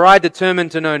says, "For I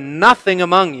determined to know nothing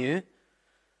among you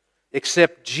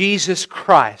except Jesus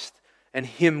Christ and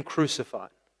Him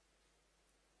crucified."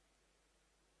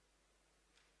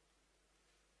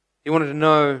 He wanted to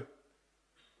know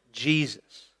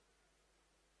Jesus.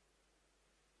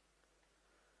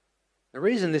 The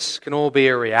reason this can all be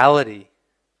a reality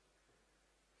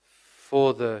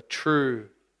for the true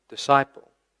disciple,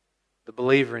 the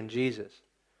believer in Jesus,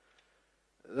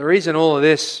 the reason all of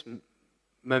this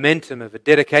momentum of a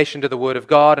dedication to the Word of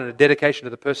God and a dedication to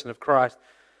the person of Christ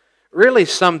really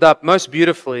summed up most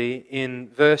beautifully in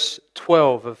verse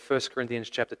 12 of 1 Corinthians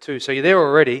chapter 2. So you're there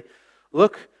already.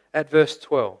 Look at verse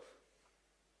 12.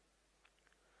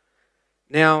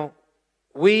 "Now,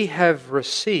 we have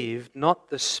received not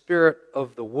the spirit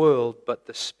of the world, but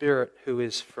the Spirit who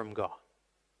is from God,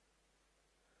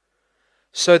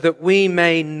 so that we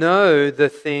may know the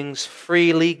things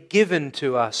freely given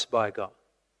to us by God.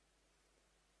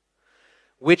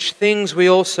 Which things we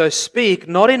also speak,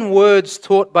 not in words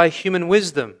taught by human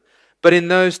wisdom, but in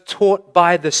those taught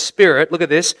by the Spirit, look at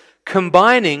this,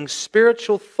 combining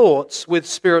spiritual thoughts with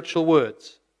spiritual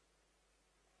words.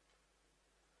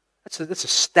 That's a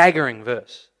staggering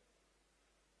verse.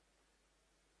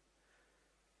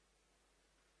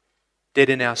 Dead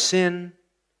in our sin,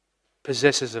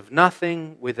 possessors of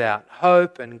nothing, without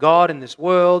hope and God in this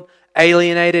world,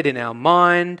 alienated in our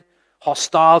mind,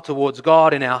 hostile towards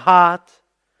God in our heart.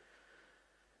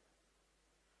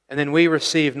 And then we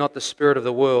receive not the spirit of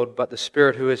the world, but the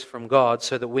Spirit who is from God,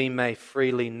 so that we may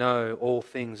freely know all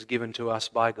things given to us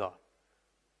by God.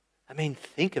 I mean,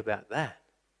 think about that.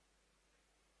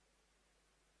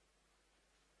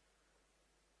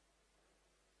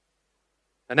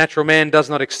 A natural man does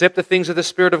not accept the things of the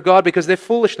Spirit of God because they're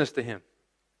foolishness to him.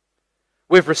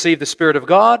 We've received the Spirit of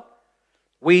God.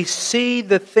 We see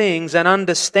the things and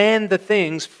understand the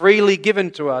things freely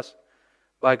given to us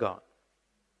by God.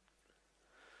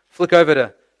 Flick over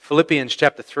to Philippians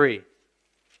chapter 3.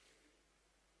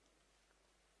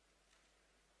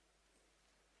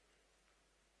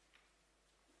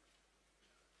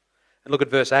 And look at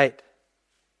verse 8.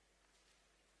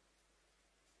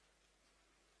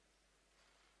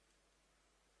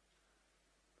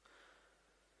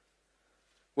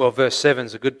 Well, verse 7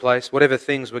 is a good place. Whatever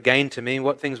things were gained to me,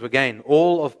 what things were gained?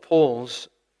 All of Paul's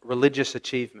religious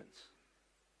achievements.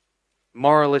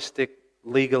 Moralistic,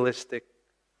 legalistic.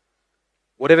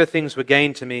 Whatever things were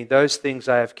gained to me, those things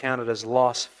I have counted as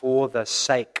loss for the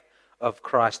sake of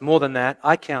Christ. More than that,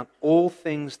 I count all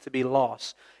things to be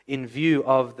loss in view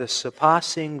of the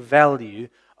surpassing value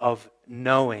of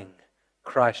knowing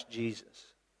Christ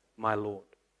Jesus, my Lord,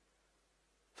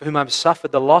 for whom I've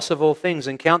suffered the loss of all things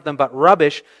and count them but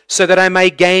rubbish, so that I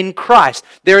may gain Christ.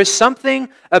 There is something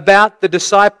about the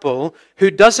disciple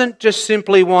who doesn't just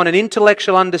simply want an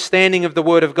intellectual understanding of the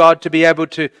Word of God to be able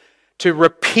to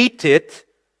repeat it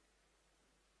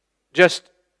just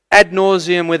ad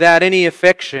nauseum without any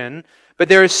affection, but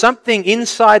there is something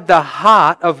inside the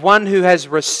heart of one who has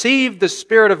received the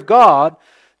Spirit of God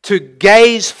to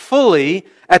gaze fully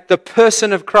at the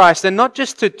person of Christ, and not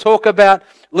just to talk about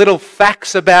little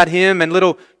facts about Him and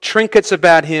little trinkets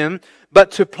about Him, but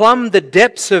to plumb the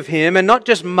depths of Him and not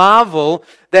just marvel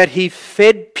that He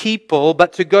fed people,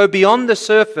 but to go beyond the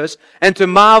surface and to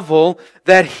marvel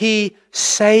that He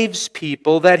saves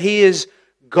people, that He is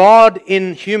God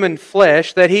in human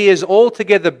flesh, that He is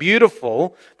altogether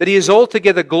beautiful, that He is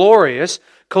altogether glorious.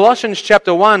 Colossians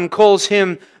chapter 1 calls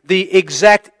Him the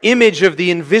exact image of the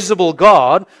invisible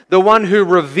God, the one who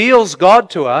reveals God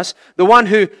to us, the one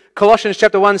who, Colossians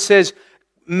chapter 1 says,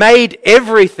 made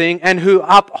everything and who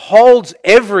upholds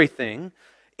everything.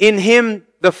 In Him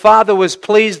the Father was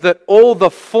pleased that all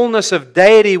the fullness of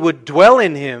deity would dwell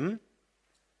in Him.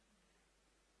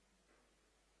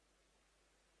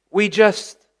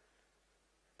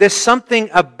 There's something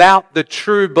about the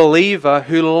true believer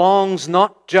who longs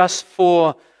not just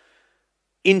for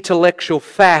intellectual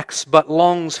facts, but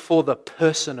longs for the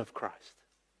person of Christ.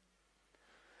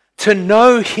 To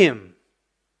know Him.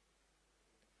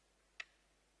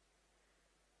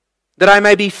 That I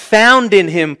may be found in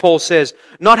Him, Paul says,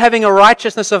 not having a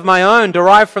righteousness of my own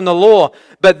derived from the law,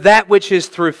 but that which is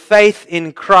through faith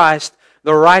in Christ,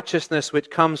 the righteousness which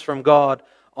comes from God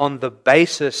on the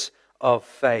basis of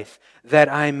faith. That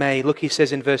I may, look, he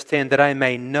says in verse 10, that I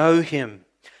may know Him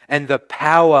and the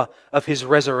power of His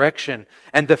resurrection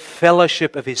and the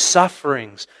fellowship of His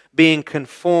sufferings, being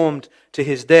conformed to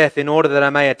His death, in order that I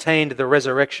may attain to the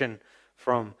resurrection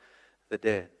from the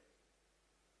dead.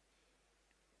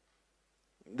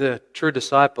 The true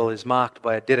disciple is marked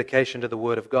by a dedication to the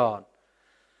Word of God,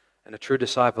 and a true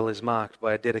disciple is marked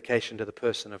by a dedication to the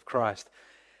person of Christ.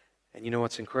 And you know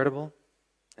what's incredible?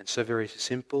 And so very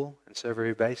simple and so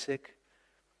very basic,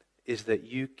 is that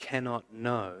you cannot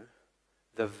know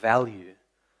the value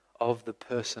of the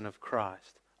person of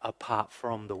Christ apart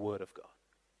from the Word of God.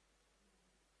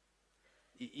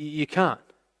 You can't.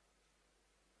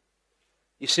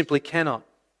 You simply cannot.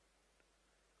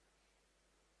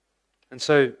 And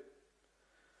so,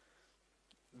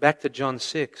 back to John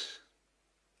 6.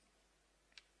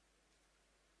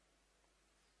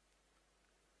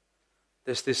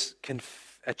 There's this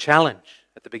a challenge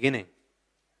at the beginning.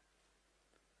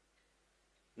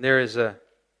 There is a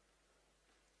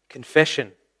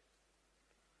confession.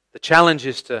 The challenge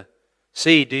is to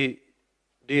see, do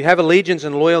you have allegiance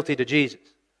and loyalty to Jesus?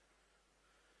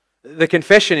 The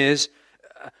confession is,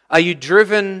 are you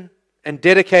driven and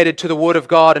dedicated to the Word of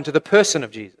God and to the person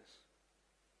of Jesus?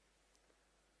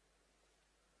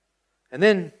 And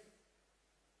then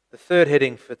the third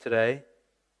heading for today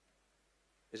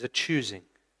is a choosing.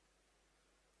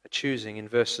 A choosing in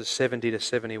verses 70 to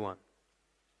 71.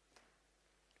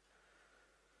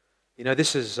 You know,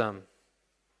 this is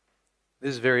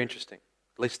very interesting,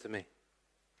 at least to me.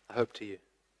 I hope to you.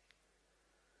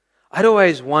 I'd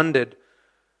always wondered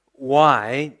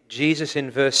why Jesus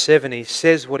in verse 70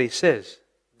 says what he says.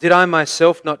 Did I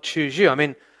myself not choose you? I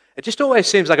mean, it just always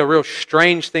seems like a real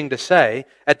strange thing to say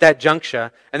at that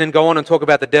juncture and then go on and talk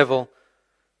about the devil.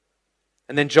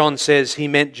 And then John says he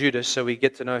meant Judas, so we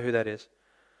get to know who that is.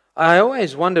 I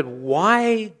always wondered,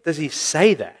 why does he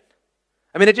say that?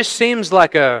 I mean, it just seems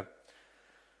like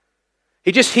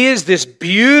he just hears this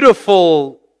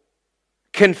beautiful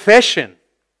confession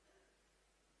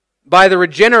by the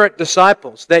regenerate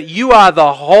disciples that you are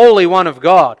the Holy One of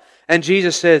God. And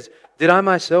Jesus says, did I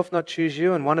myself not choose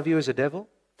you and one of you is a devil?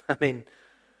 I mean,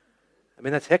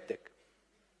 that's hectic.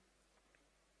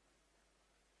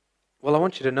 Well, I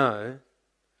want you to know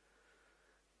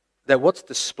that what's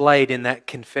displayed in that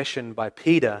confession by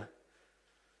Peter,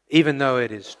 even though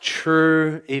it is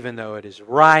true, even though it is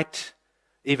right,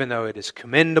 even though it is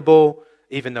commendable,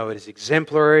 even though it is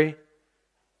exemplary,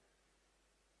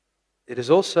 it is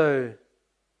also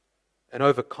an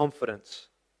overconfidence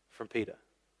from Peter.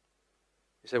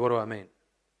 You say, what do I mean?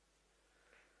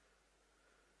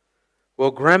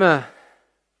 Well, grammar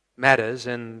matters,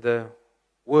 and the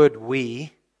word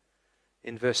we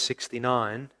in verse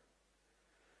 69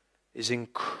 is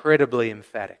incredibly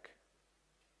emphatic.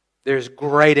 There is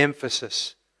great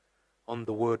emphasis on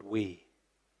the word we.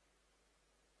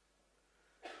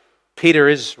 Peter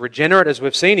is regenerate, as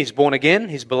we've seen. He's born again.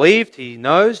 He's believed. He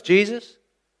knows Jesus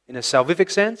in a salvific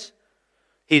sense.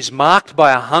 He's marked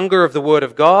by a hunger of the Word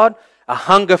of God, a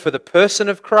hunger for the person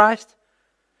of Christ.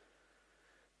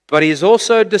 But he has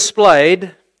also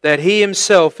displayed that he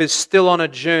himself is still on a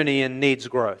journey and needs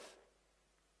growth.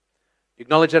 You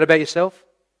acknowledge that about yourself?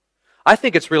 I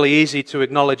think it's really easy to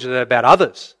acknowledge that about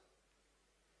others.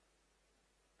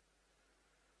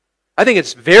 I think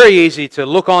it's very easy to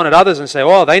look on at others and say,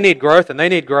 oh, they need growth and they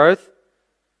need growth.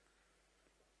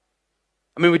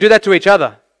 I mean, we do that to each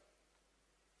other.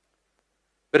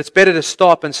 But it's better to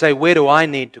stop and say, where do I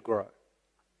need to grow?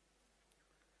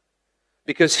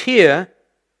 Because here,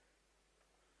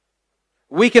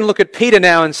 we can look at Peter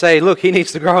now and say, look, he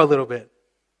needs to grow a little bit.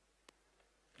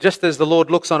 Just as the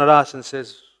Lord looks on at us and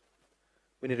says,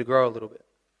 we need to grow a little bit.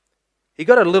 He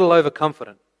got a little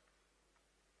overconfident.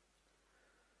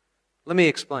 Let me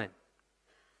explain.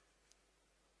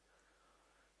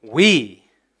 We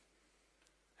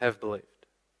have believed.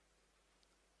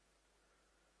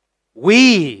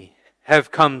 We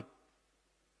have come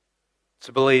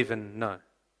to believe and know.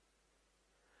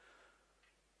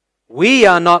 We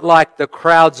are not like the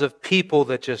crowds of people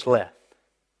that just left.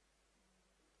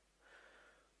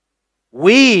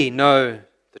 We know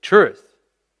the truth.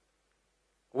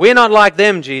 We're not like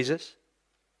them, Jesus.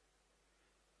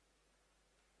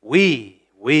 We.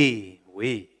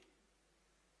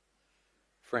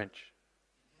 French.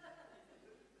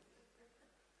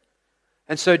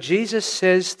 And so Jesus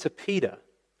says to Peter,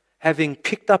 having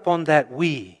picked up on that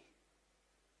we,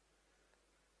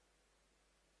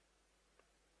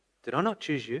 did I not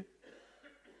choose you?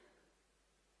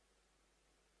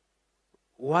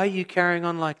 Why are you carrying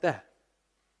on like that?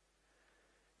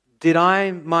 Did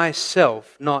I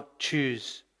myself not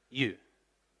choose you?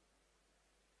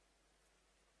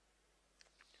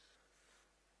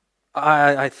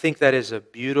 I think that is a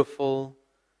beautiful,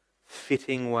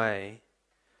 fitting way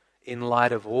in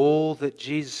light of all that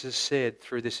Jesus has said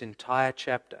through this entire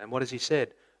chapter. And what has he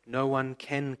said? No one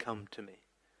can come to me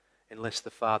unless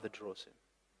the Father draws him.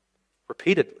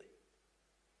 Repeatedly.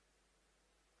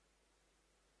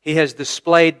 He has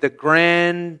displayed the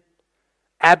grand,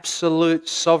 absolute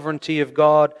sovereignty of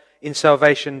God in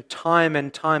salvation time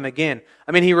and time again.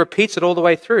 I mean, he repeats it all the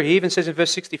way through. He even says in verse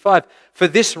 65, for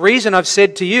this reason I've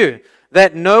said to you,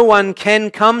 that no one can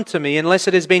come to me unless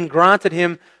it has been granted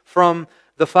him from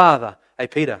the Father. Hey,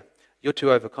 Peter, you're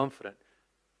too overconfident.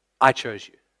 I chose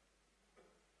you.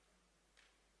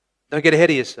 Don't get ahead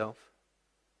of yourself.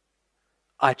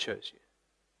 I chose you.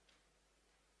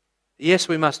 Yes,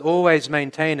 we must always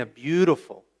maintain a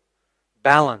beautiful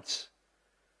balance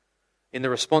in the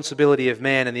responsibility of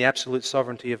man and the absolute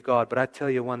sovereignty of God. But I tell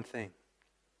you one thing.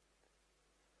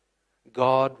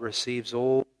 God receives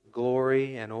all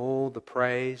glory and all the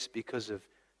praise because of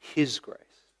His grace.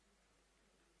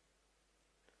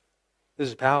 This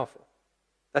is powerful.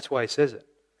 That's why He says it.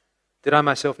 Did I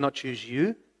myself not choose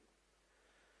you?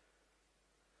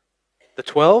 The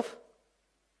 12?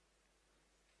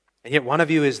 And yet one of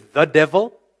you is the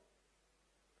devil?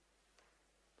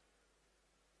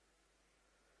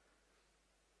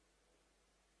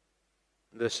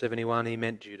 Verse 71, he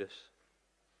meant Judas,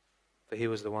 for he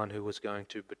was the one who was going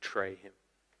to betray him.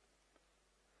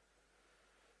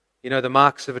 You know, the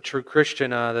marks of a true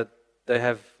Christian are that they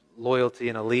have loyalty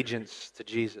and allegiance to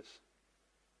Jesus.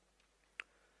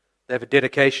 They have a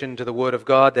dedication to the Word of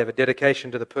God. They have a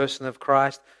dedication to the person of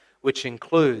Christ, which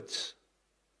includes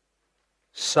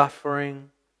suffering,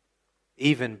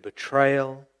 even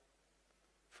betrayal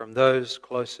from those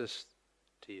closest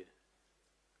to you.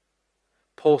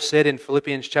 Paul said in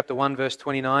Philippians chapter 1 verse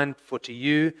 29, "For to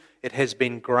you it has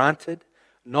been granted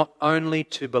not only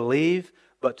to believe,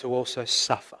 but to also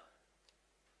suffer."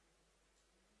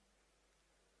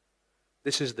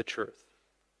 This is the truth.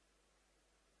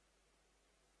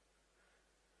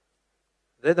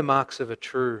 They're the marks of a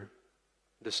true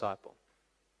disciple.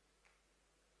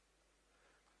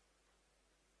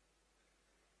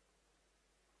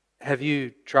 Have you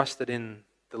trusted in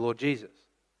the Lord Jesus?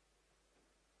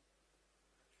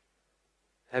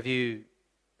 Have you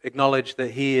acknowledged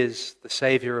that He is the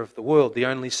Savior of the world, the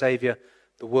only Savior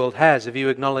the world has? Have you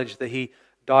acknowledged that He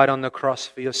died on the cross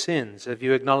for your sins? Have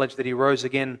you acknowledged that He rose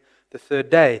again the third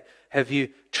day? Have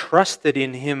you trusted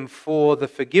in Him for the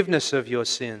forgiveness of your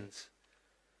sins?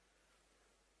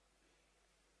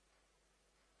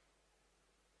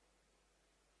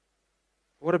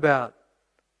 What about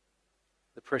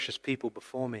the precious people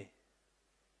before me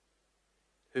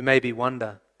who maybe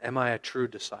wonder, am I a true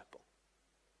disciple?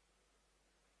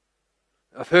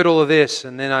 I've heard all of this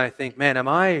and then I think, man, am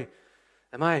I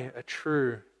a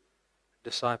true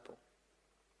disciple?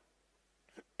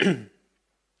 I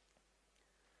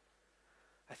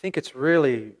think it's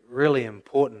really, really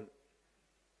important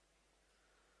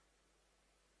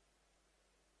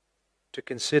to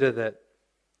consider that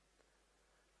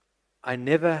I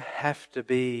never have to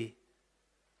be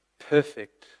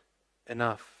perfect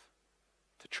enough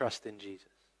to trust in Jesus.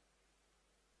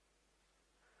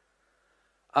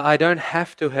 I don't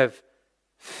have to have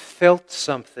felt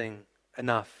something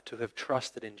enough to have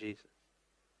trusted in Jesus.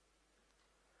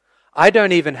 I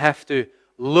don't even have to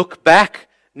look back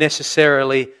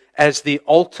necessarily as the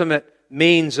ultimate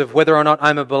means of whether or not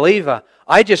I'm a believer.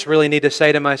 I just really need to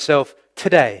say to myself,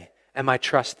 today, am I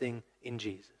trusting in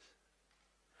Jesus?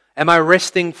 Am I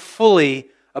resting fully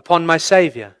upon my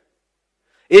Savior?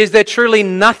 Is there truly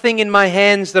nothing in my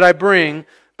hands that I bring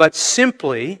but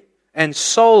simply and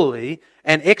solely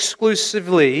and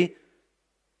exclusively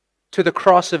to the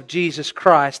cross of Jesus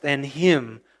Christ and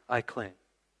Him I cling?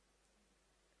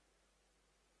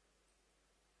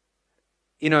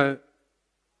 You know,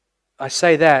 I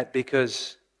say that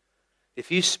because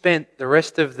if you spent the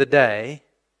rest of the day,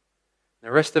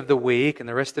 the rest of the week, and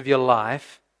the rest of your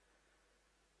life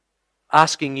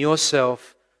asking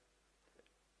yourself,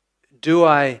 do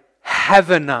I have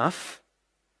enough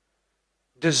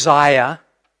desire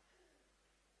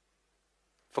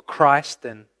for Christ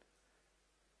and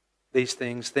these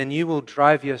things, then you will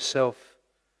drive yourself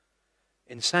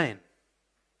insane.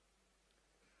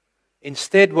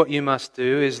 Instead, what you must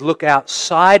do is look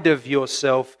outside of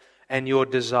yourself and your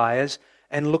desires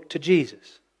and look to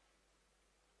Jesus.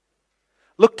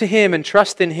 Look to Him and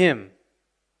trust in Him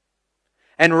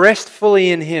and rest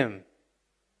fully in Him.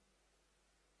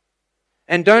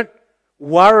 And don't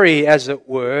worry, as it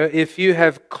were, if you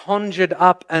have conjured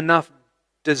up enough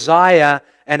desire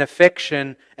and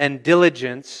affection and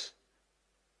diligence,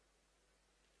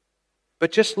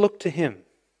 but just look to Him.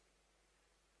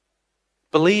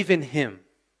 Believe in Him.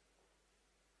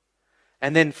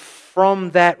 And then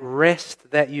from that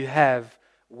rest that you have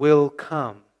will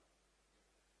come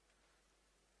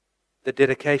the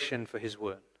dedication for His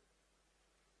Word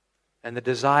and the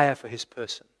desire for His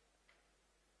person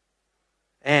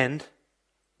and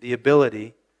the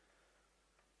ability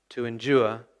to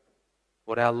endure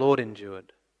what our Lord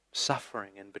endured,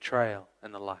 suffering and betrayal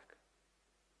and the like.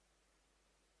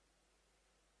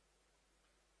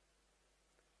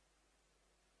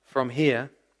 From here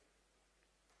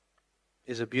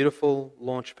is a beautiful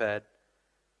launch pad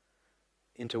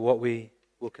into what we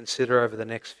will consider over the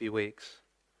next few weeks,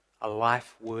 a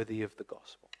life worthy of the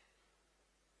gospel.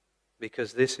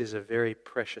 Because this is a very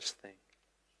precious thing.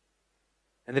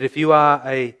 And that if you are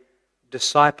a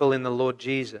disciple in the Lord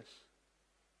Jesus,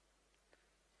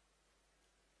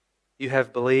 you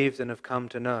have believed and have come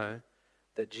to know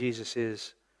that Jesus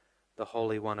is the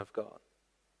Holy One of God.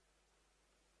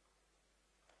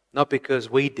 Not because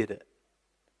we did it,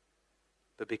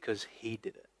 but because He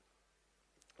did it.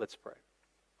 Let's pray.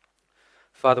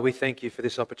 Father, we thank You for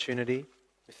this opportunity.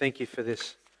 We thank You for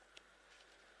this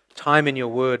time in Your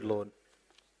Word, Lord.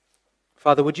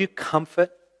 Father, would You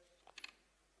comfort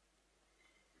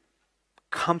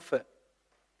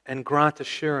and grant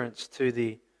assurance to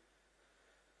the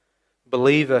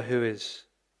believer who is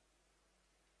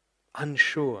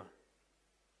unsure,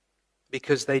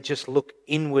 because they just look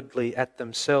inwardly at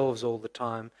themselves all the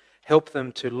time. Help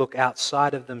them to look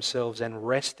outside of themselves and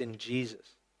rest in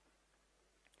Jesus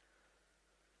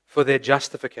for their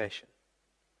justification,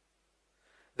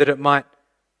 that it might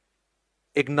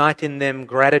ignite in them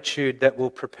gratitude that will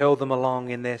propel them along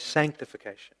in their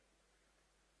sanctification.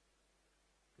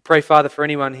 Pray, Father, for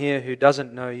anyone here who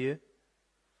doesn't know you,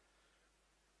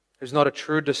 who's not a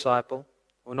true disciple,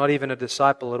 or not even a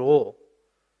disciple at all,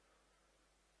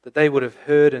 that they would have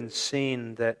heard and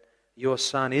seen that your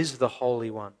Son is the Holy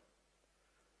One,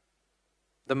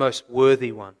 the most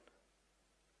worthy one,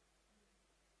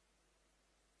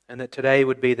 and that today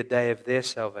would be the day of their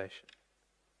salvation.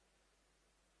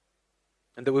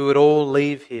 And that we would all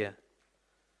leave here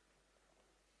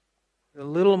with a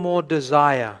little more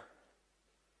desire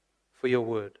for your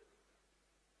word,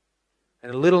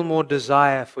 and a little more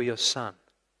desire for your Son.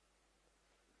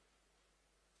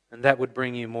 And that would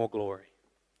bring you more glory.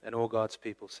 And all God's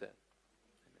people said.